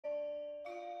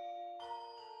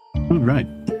All right,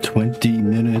 20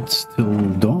 minutes till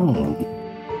dawn.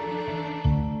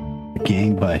 A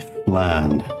game by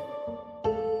Flan.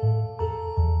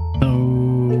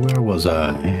 So, where was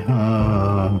I?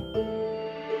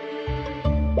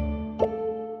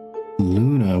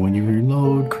 Luna, when you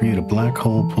reload, create a black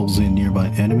hole, pulls in nearby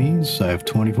enemies. I have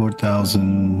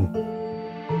 24,000,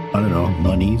 I don't know,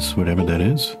 monies, whatever that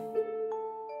is.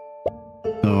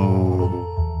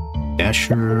 So,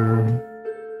 Dasher,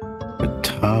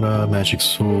 Katana, magic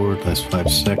sword, lasts 5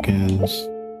 seconds.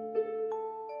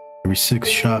 Every 6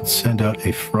 shots, send out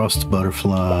a frost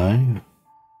butterfly.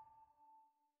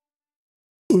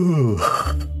 Ugh.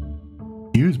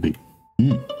 Excuse me.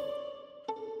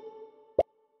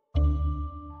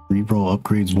 Reroll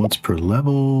upgrades once per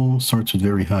level. Starts with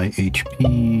very high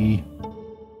HP.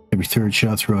 Every 3rd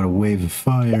shot, throw out a wave of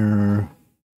fire.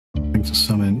 Brings to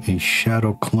summon a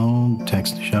shadow clone.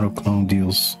 Attacks the shadow clone,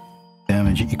 deals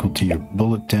damage equal to your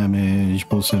bullet damage.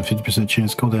 Bullets have a 50%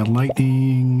 chance to call down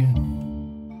lightning.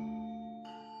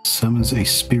 Summons a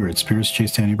spirit. Spirits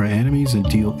chase down nearby enemies and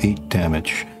deal 8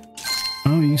 damage.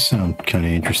 Oh, you sound kind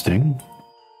of interesting.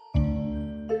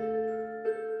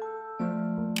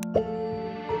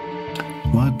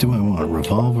 What do I want?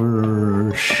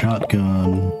 Revolver,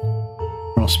 shotgun,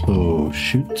 crossbow,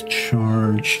 shoot to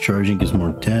charge. Charging gives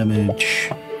more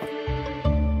damage.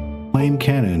 Flame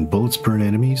cannon. Bullets burn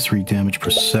enemies, 3 damage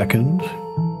per second.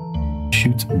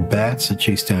 Shoots bats that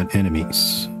chase down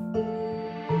enemies.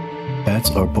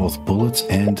 Bats are both bullets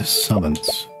and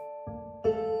summons.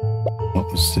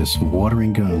 What was this?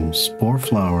 Watering gun. Spore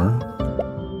flower.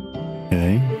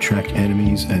 Okay. Track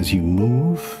enemies as you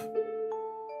move.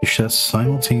 Your shot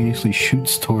simultaneously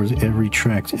shoots towards every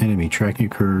tracked enemy. Tracking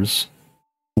occurs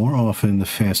more often the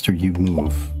faster you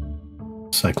move.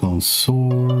 Cyclone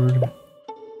sword.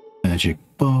 Magic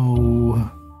bow.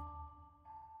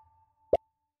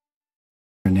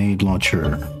 Grenade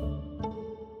launcher.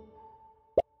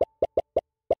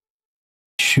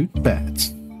 Shoot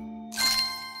bats.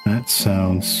 That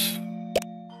sounds...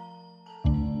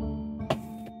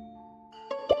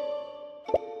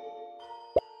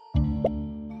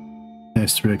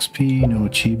 Faster XP, no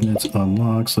achievements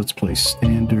unlocks. Let's play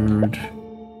standard.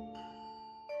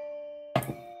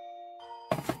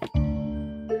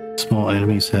 Small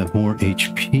enemies have more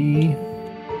HP.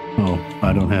 Oh,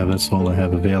 I don't have, that's all I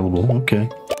have available. Okay.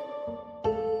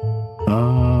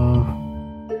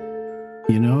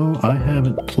 You know, I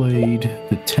haven't played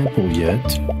the temple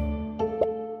yet.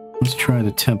 Let's try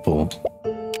the temple.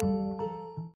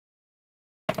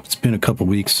 It's been a couple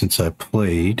weeks since I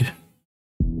played.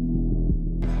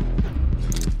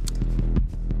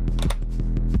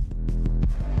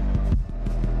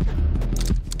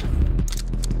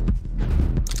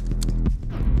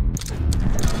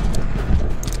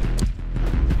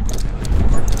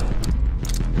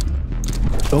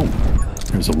 Oh,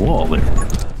 there's a wall there.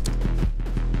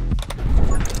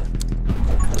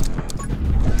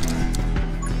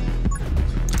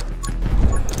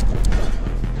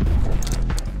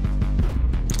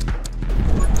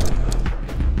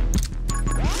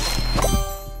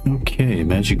 Okay,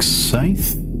 magic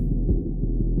scythe.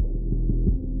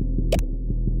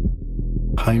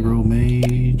 Pyro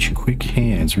mage, quick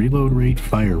hands, reload rate,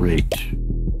 fire rate.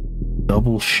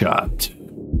 Double shot.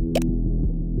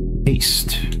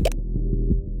 Haste.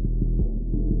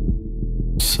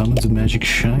 Summons a magic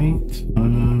shite.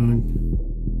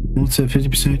 Let's have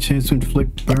 50% chance to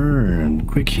inflict burn.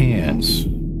 Quick hands.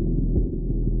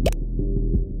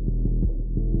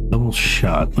 Double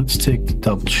shot. Let's take the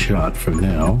double shot for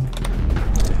now.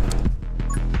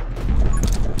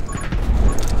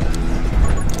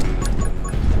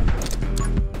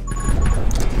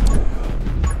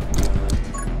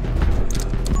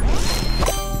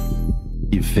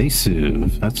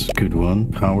 Evasive, that's a good one.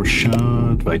 Power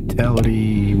shot,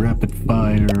 vitality, rapid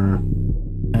fire,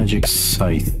 magic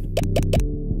scythe.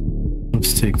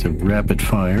 Let's take the rapid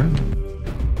fire.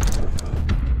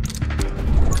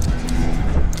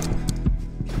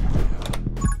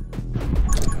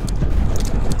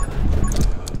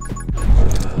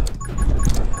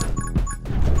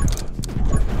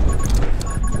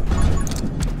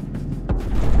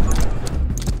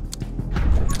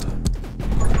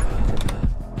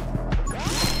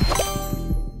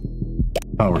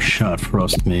 Power shot,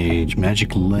 frost mage,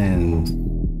 magic lens.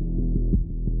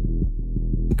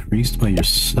 Increased by your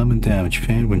summon damage.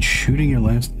 Fan when shooting your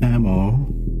last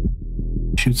ammo.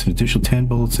 Shoots an additional 10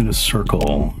 bullets in a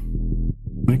circle.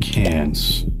 Quick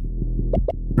hands.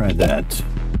 Try that.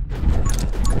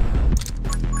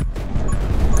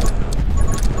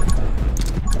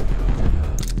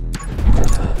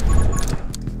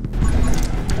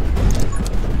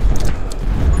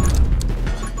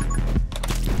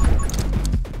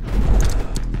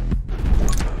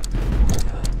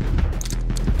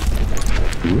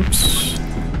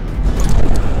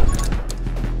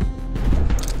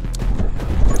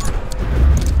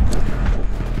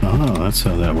 that's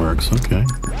how that works. Okay.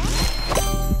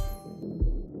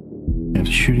 And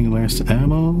shooting last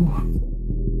ammo.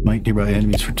 Might nearby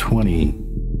enemies for 20.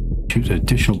 Shoot an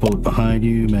additional bullet behind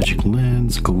you. Magic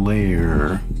lens.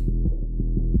 Glare.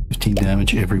 15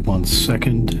 damage every 1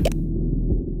 second.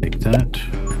 Take that.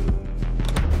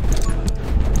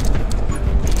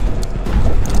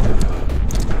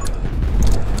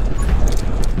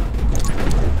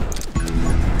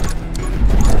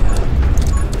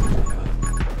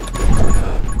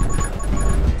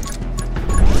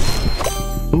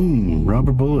 Boom,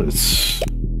 rubber bullets.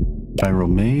 Pyro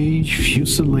Mage,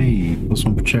 Fusillade,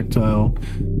 +1 projectile,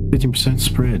 15%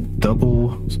 spread,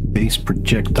 double base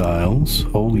projectiles,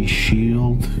 Holy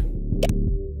Shield,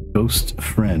 Ghost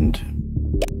Friend.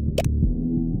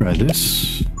 Try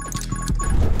this.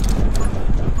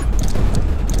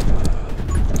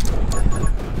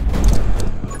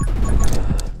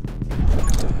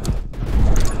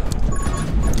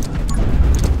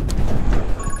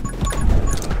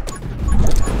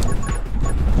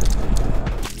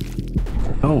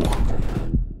 Oh.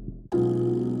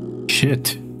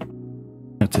 Shit.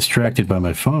 Got distracted by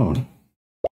my phone.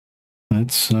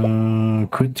 Let's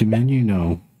quit the menu.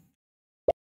 No.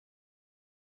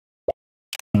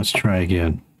 Let's try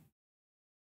again.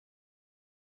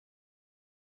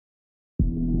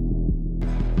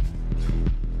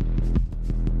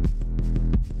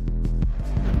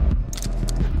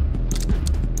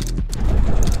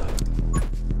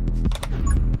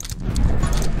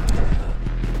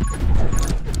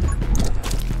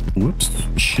 Whoops,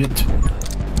 shit.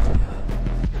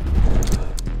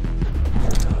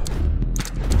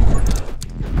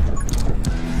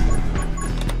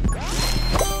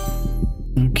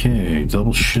 Okay,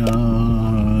 double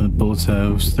shot, bullets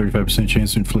have 35%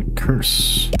 chance to inflict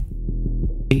curse.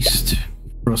 Haste,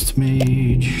 Frost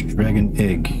Mage, Dragon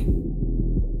Egg.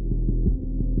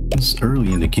 It's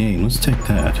early in the game, let's take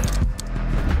that.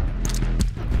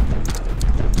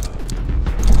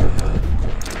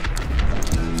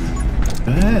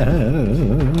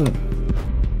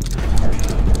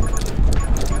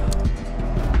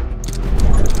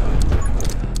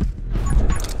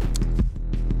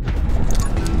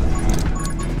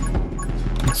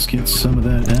 Let's get some of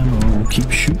that ammo.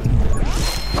 Keep shooting.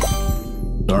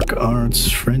 Dark Arts,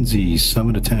 Frenzy,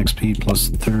 Summon attack speed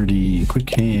 +30, Quick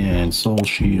Hand, Soul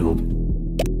Shield.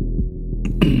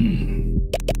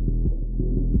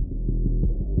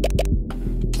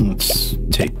 Let's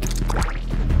take.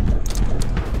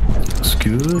 Looks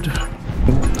good.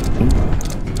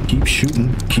 Oh. Keep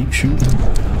shooting, keep shooting.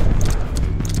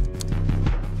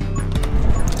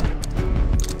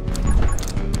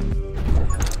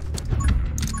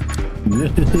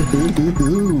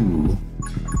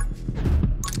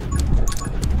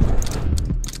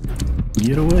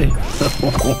 Get away.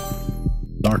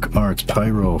 Dark Arts,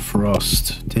 Pyro,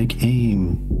 Frost. Take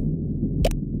aim.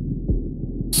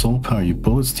 Soul Power. Your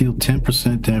bullets deal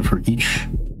 10% damage for each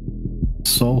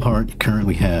soul heart you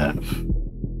currently have.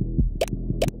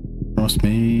 Frost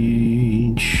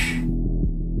Mage.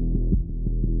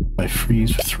 I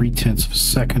freeze for 0.3 of a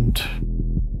second.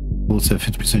 Bullets have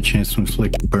 50% chance to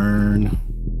inflict burn.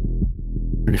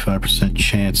 35%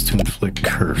 chance to inflict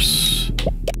curse.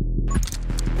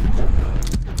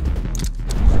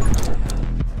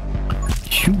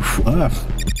 Phew, ah.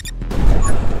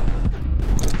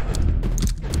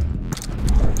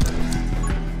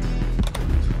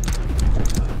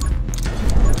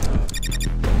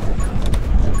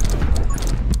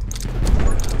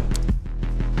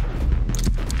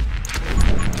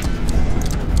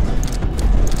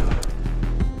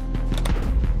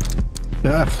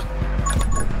 Ah.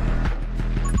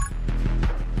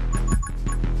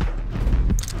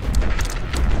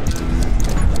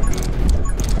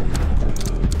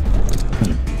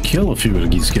 Kill a few of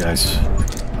these guys.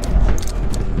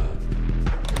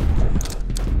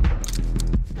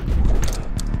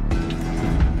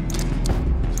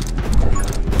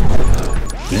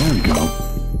 There we go.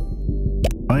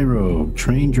 Pyro,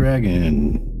 Train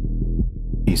Dragon.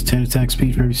 He's 10 attack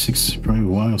speed for every 6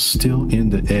 while still in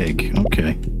the egg.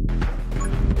 Okay.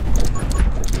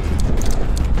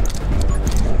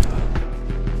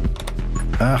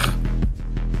 Ah.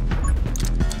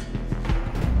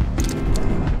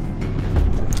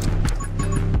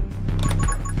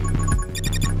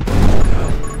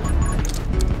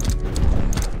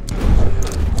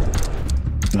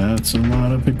 That's a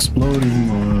lot of exploding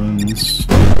ones.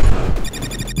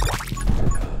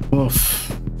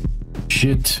 Oof.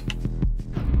 Shit.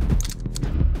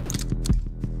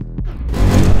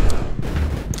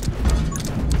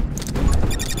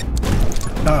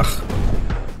 Ah.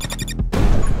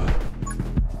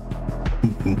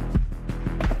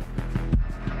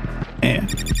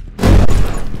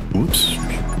 Whoops.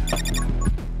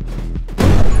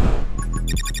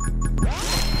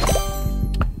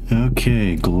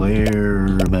 Okay, glare,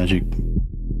 magic,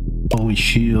 holy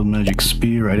shield, magic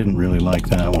spear. I didn't really like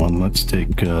that one. Let's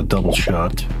take double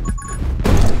shot.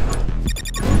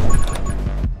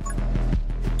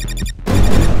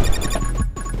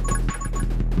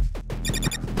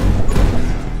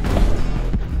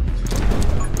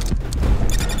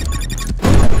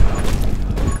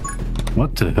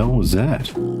 What the hell was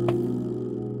that?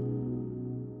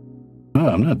 Oh,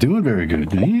 I'm not doing very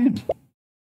good, man.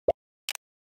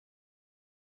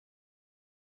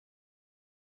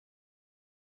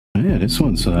 Yeah, this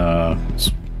one's,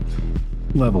 this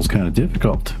level's kind of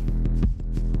difficult.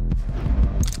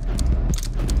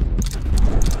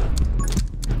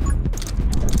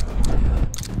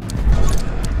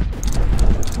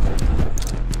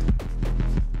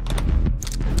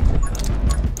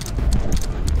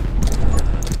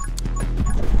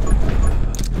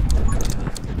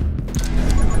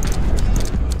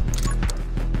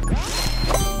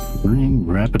 Ring,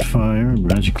 rapid fire,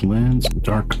 magic lens,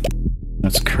 dark.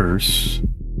 That's curse.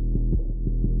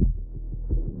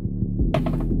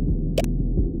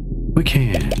 Quick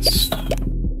hands.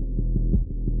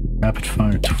 Rapid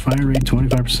fire. Fire rate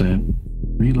 25%.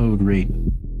 Reload rate.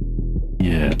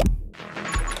 Yeah.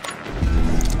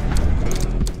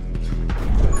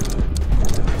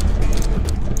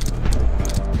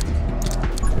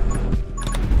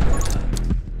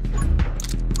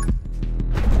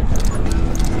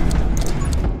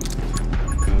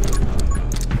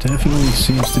 Definitely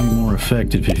seems to be more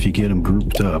effective if you get them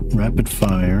grouped up. Rapid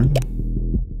fire.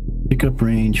 Pickup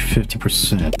range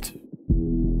 50%.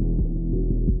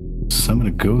 Summon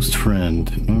a ghost friend.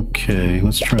 Okay,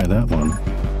 let's try that one.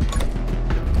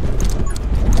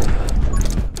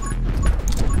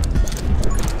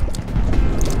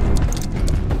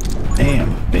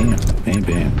 Bam, bam, bam,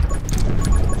 bam.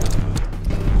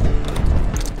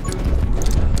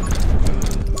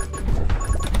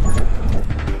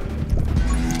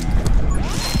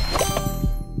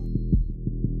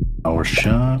 Power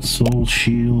shot, soul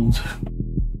shield,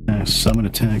 summon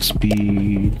attack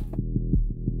speed,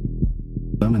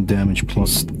 summon damage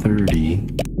plus 30.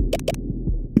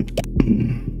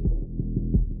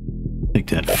 Take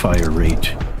that fire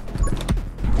rate.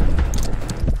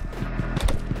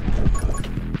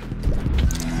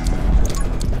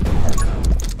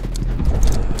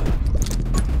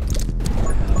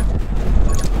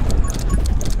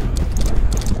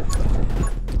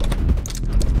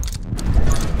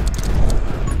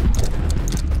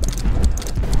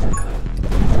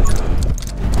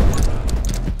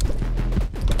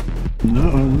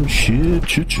 No,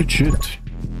 shit.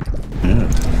 Yeah.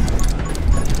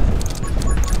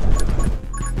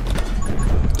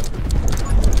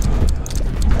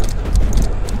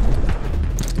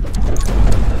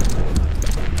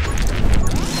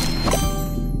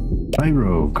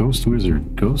 Pyro, ghost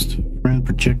wizard, ghost friend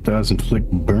projectiles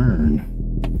inflict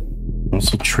burn.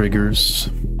 Also triggers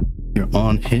your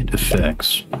on-hit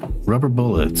effects, rubber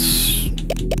bullets,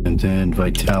 and then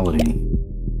vitality.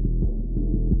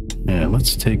 Yeah,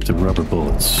 let's take the rubber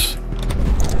bullets.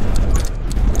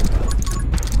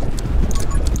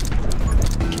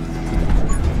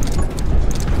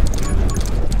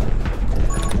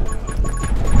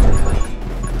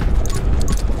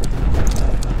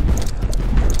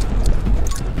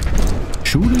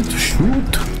 Shoot it,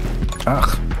 shoot!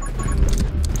 Ach.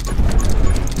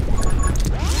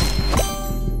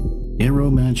 Arrow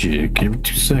magic. Every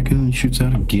 2 seconds shoots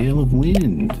out a gale of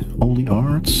wind. Holy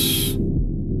arts.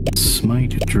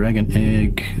 Smite, dragon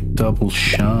egg, double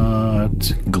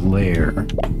shot, glare.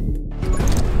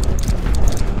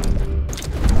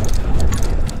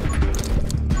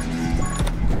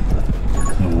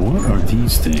 Now what are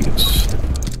these things?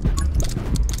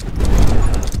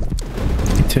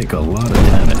 They take a lot of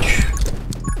damage.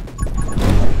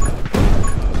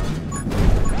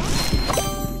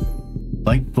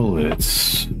 Light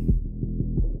bullets.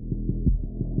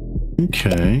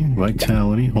 Okay,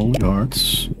 vitality, holy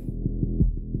arts.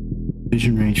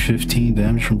 Vision range 15,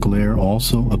 damage from glare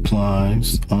also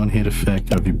applies on hit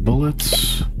effect of your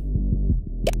bullets.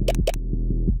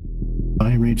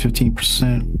 Fire rate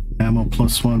 15%, ammo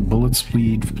plus 1, bullet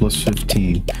speed plus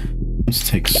 15. Let's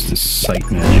take this sight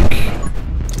magic.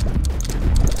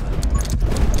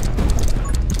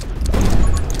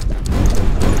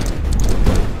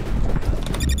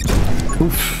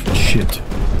 Oof, shit.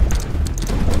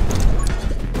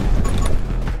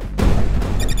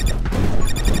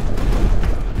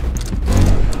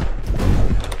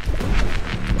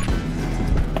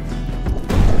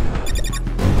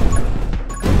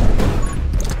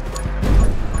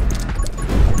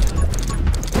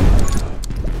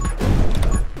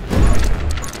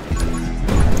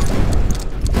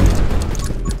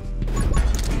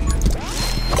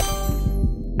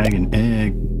 Mag and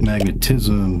egg,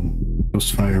 magnetism,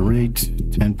 ghost fire rate,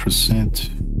 10%.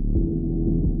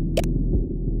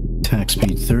 Attack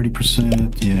speed,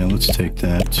 30%. Yeah, let's take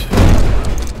that.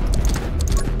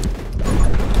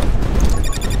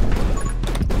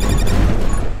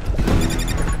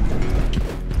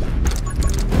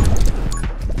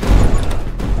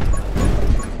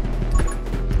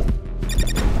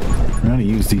 I'm trying to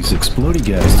use these explodey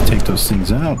guys to take those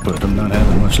things out, but I'm not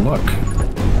having much luck.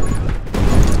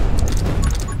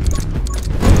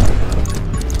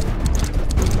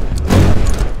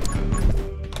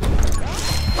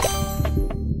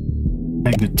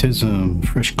 Magnetism,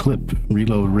 fresh clip,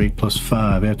 reload rate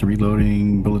 +5. After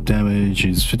reloading, bullet damage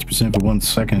is 50% for 1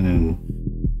 second, and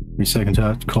 3 seconds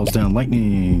out calls down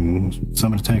lightning.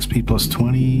 Summon attack speed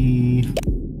 +20.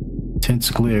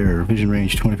 Intense glare, vision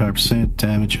range 25%.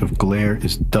 Damage of glare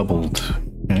is doubled.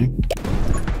 Okay.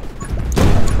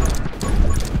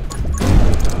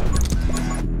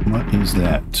 What is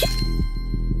that?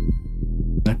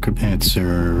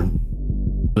 Necromancer.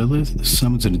 Lilith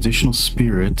summons an additional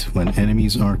spirit when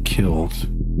enemies are killed.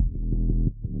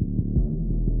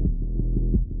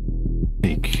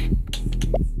 Take.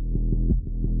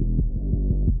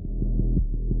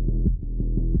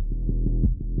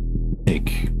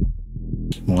 Take.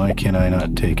 Why can I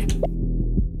not take it?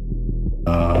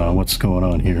 What's going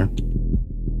on here?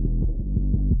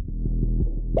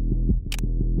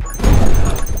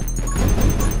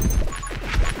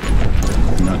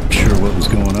 Not sure what was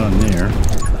going on there.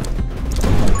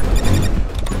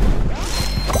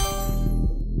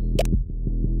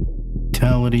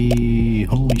 Vitality,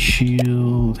 holy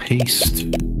shield, haste,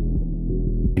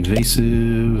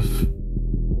 evasive.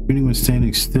 Shooting when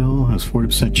standing still has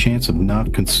 40% chance of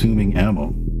not consuming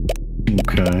ammo.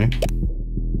 Okay. I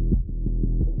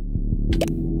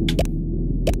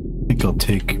think I'll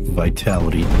take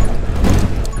vitality.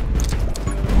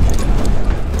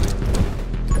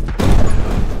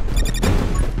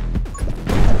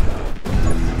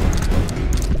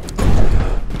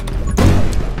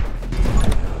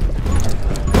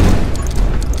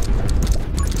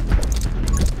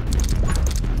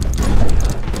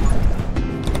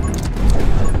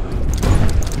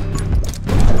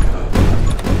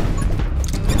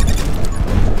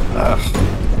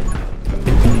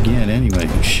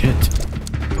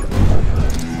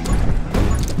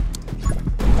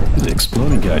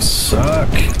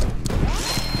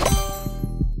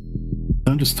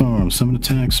 Thunderstorm, summon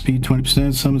attack speed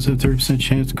 20%, summons a 30%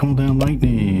 chance to call down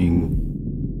lightning.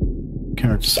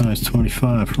 Character size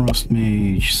 25, frost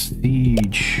mage,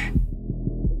 siege,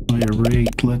 fire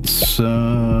rate. Let's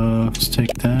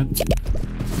take that.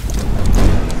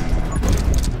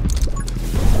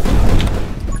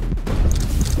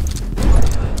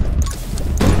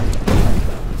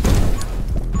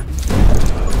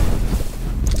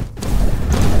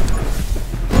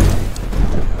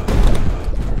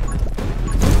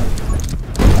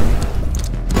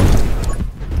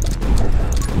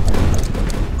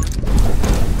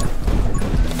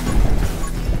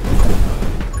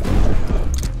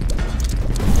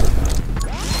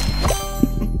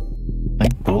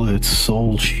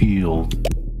 Soul shield.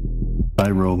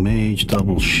 Pyro mage,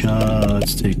 double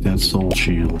shots. Take that soul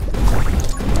shield.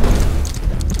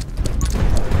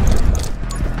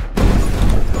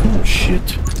 Oh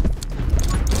shit.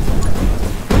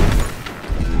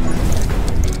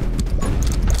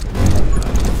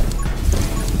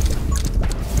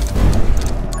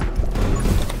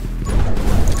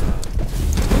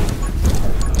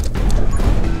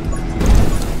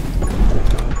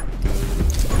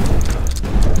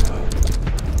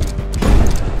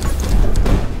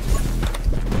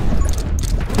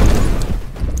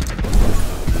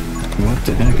 What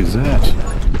the heck is that?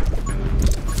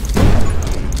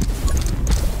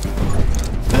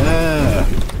 Ah!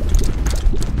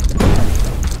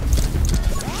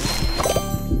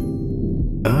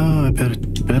 Oh, I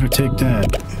better take that.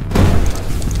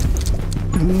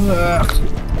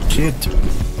 Ugh, shit.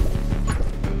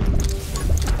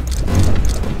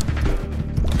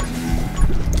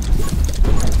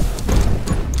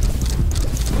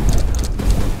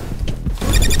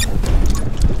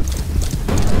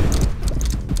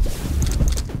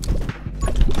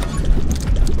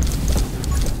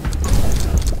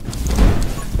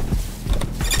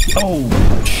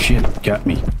 Oh, shit, got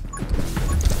me.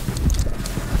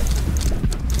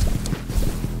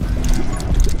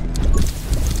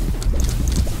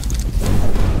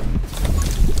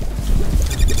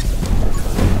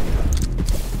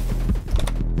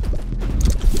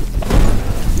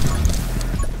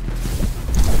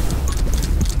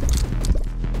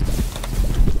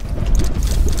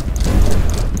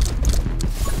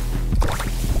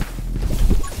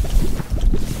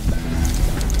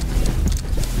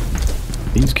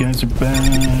 These guys are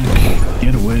back.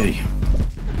 Get away.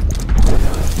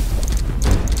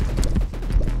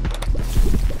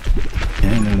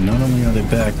 And not only are they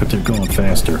back, but they're going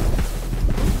faster.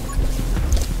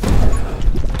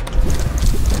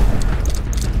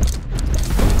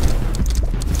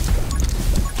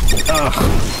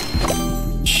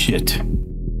 Ah, shit.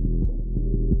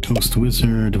 Toast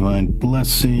Wizard, Divine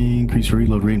Blessing, increase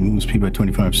reload rate, move speed by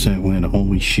 25% when a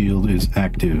Holy Shield is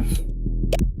active.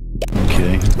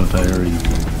 Okay, but I already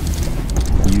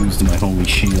used my Holy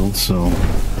Shield, so...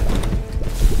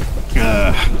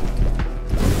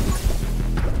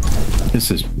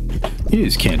 This is... You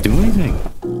just can't do anything.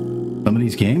 Some of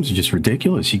these games are just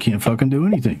ridiculous. You can't fucking do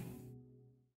anything.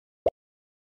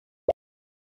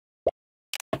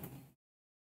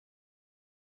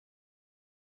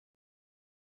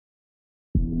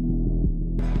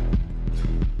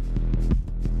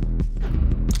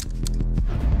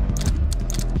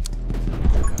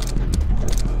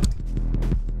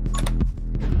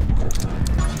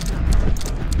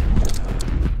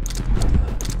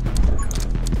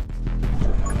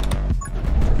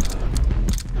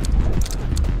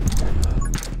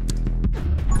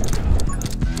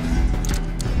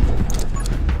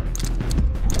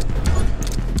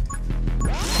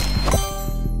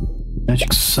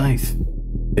 Magic Scythe,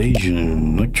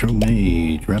 Evasion, Electro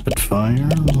Mage, Rapid Fire.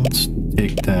 Let's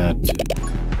take that.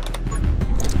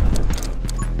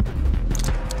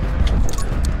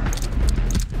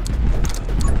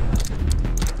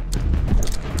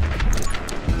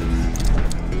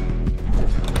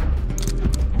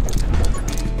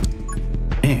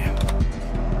 Man.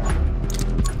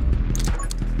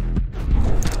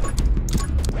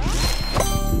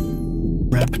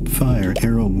 Rapid Fire,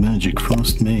 Arrow Magic,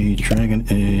 Frost Mage, Dragon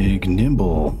Egg,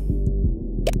 Nimble.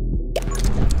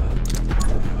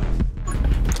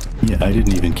 Yeah, I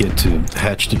didn't even get to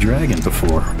hatch the dragon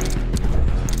before.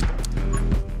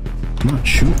 Come on,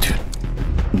 shoot.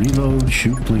 Reload,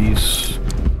 shoot please.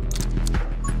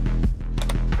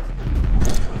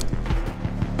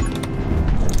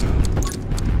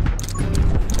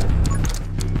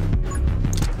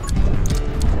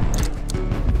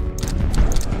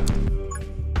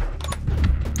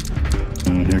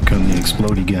 And here come the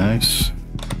explodey guys.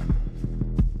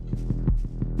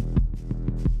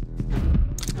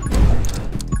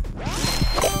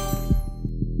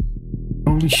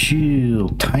 Holy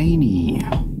shield, tiny.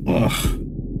 Ugh.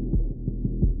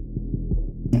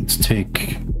 Let's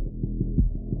take...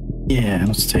 Yeah,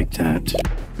 let's take that.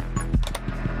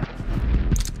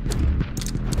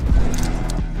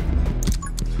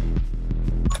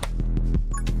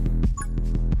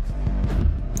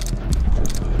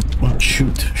 Well,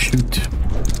 shoot, shoot.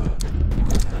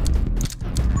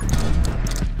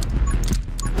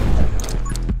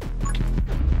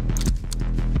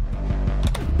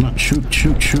 Come on, shoot,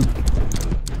 shoot, shoot.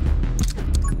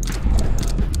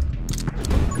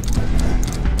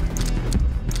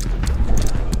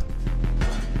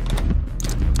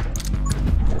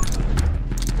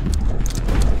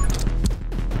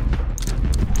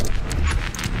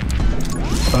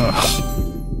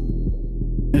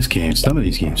 This game, some of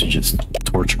these games are just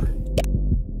torture.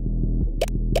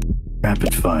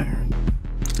 Rapid Fire.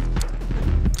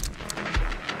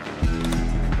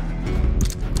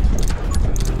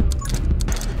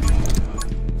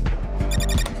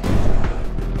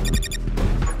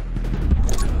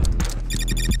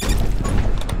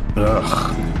 Ugh.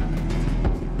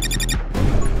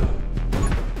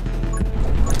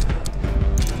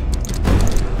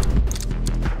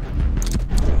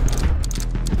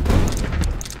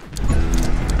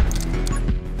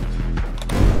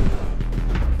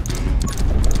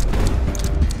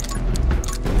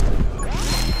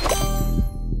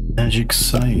 Magic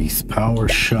Scythe, Power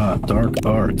Shot, Dark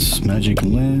Arts, Magic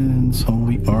Lens,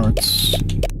 Holy Arts.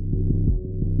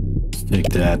 Let's take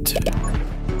that.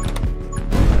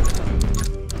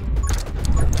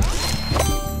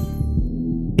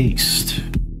 Haste.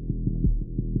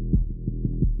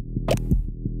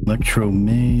 Electro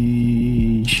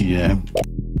Mage, yeah.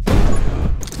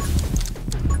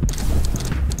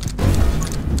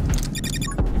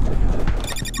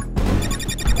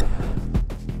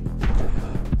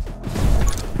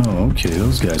 Oh, okay,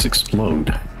 those guys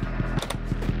explode.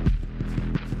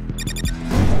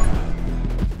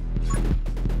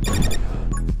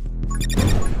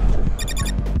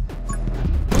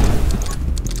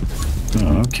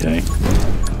 Oh, okay.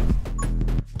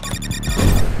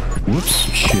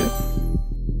 Whoops, shit.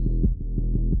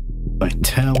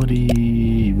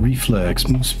 Vitality, reflex,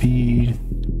 move speed.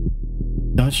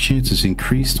 Dodge chance is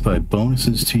increased by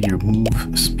bonuses to your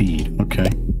move speed. Okay.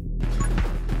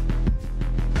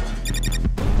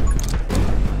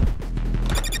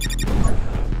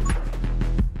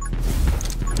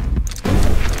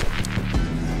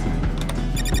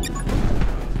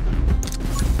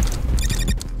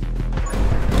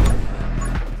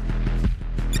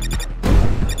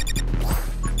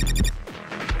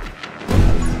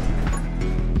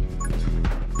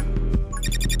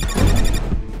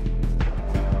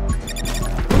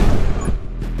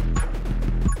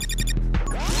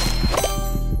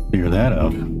 that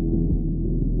out.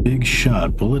 Big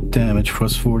shot, bullet damage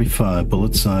plus 45,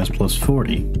 bullet size plus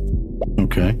 40.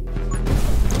 Okay.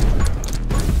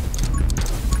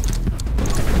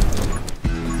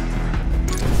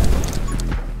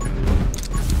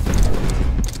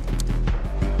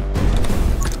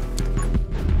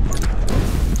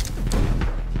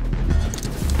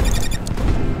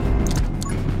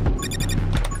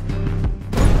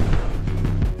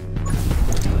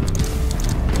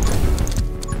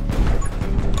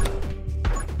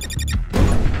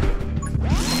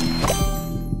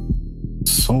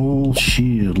 Soul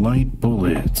shield, light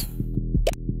bullet,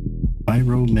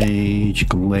 pyro mage,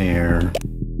 glare,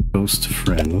 ghost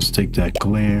friend. Let's take that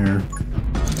glare.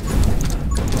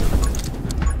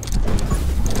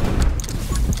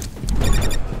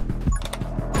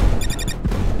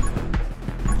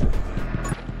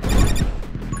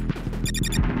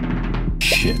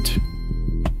 Shit.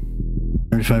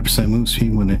 35% move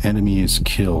speed when an enemy is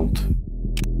killed.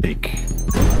 Take.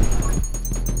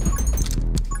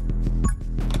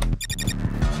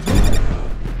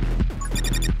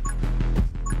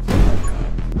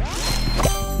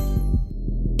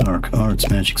 Dark Arts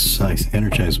Magic Scythe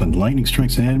energized. When lightning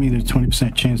strikes an enemy, there's a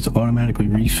 20% chance to automatically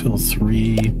refill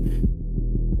 3.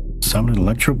 Summon an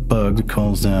electro bug that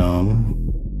calls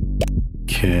down.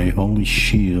 Okay, holy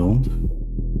shield.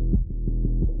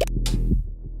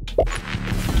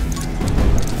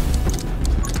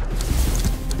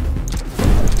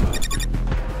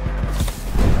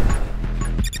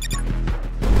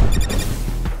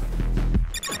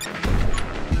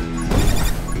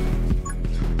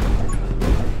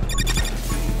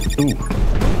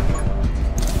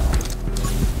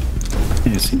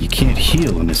 Yes, and you can't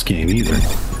heal in this game either.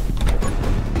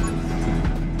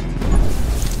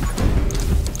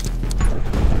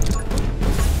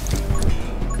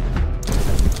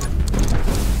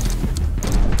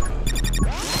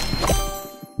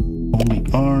 Holy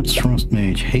Arts, Frost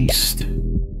Mage, Haste,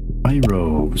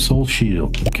 Pyro, Soul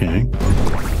Shield. Okay.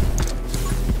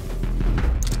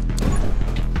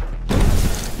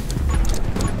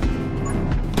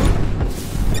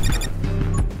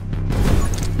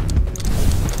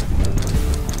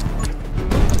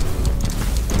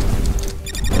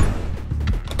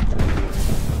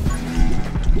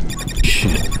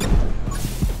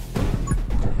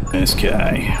 This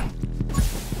guy.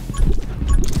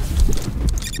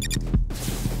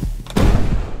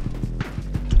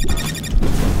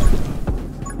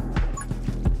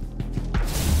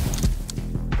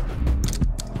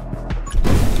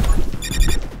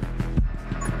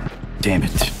 Damn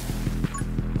it.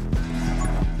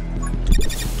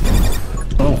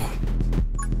 Oh.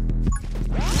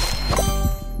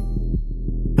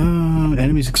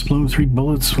 Enemies explode 3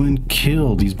 bullets when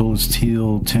killed. These bullets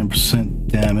deal 10%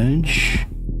 damage.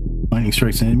 Lightning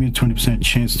strikes an enemy with 20%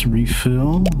 chance to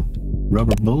refill.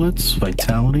 Rubber bullets,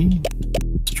 vitality.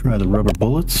 Let's try the rubber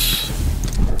bullets.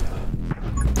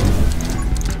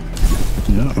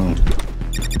 Uh-oh.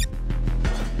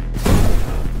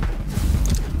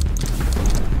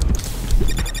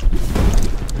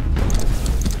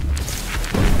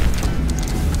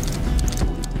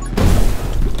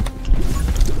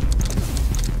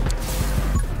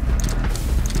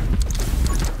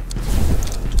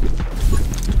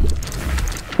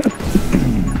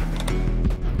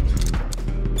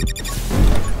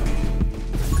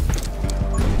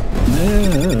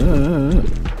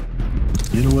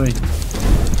 Get away.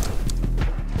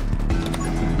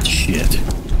 Shit.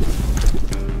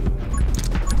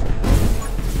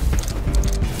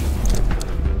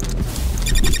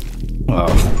 Oh.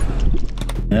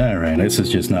 Alright, this is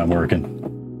just not working.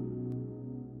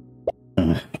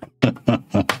 I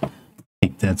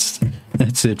think that's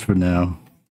it for now.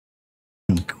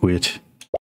 I'm gonna quit.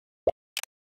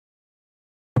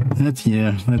 That's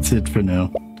it for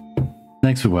now.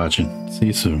 Thanks for watching. See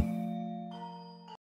you soon.